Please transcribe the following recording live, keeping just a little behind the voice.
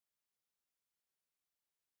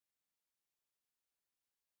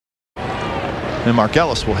And Mark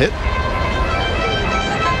Ellis will hit.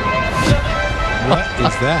 What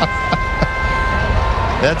is that?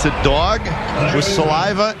 That's a dog with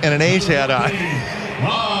saliva and an A's hat on.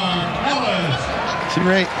 See,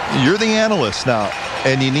 Ray, you're the analyst now,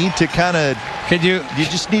 and you need to kind of. You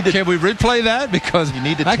just need to. Can we replay that? Because you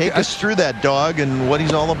need to take us through that dog and what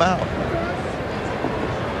he's all about.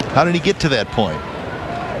 How did he get to that point?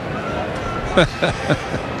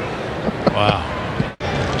 Wow.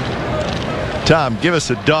 Tom, give us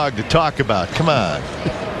a dog to talk about. Come on.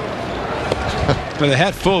 Well, the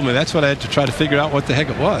hat fooled me. That's what I had to try to figure out what the heck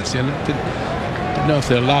it was. You know, didn't know if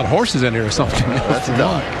there are a lot of horses in here or something. That's a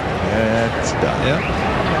dog. Yeah, that's a dog. Yeah.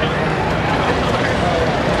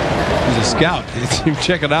 He's a scout. He's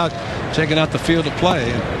checking out the field of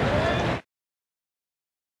play.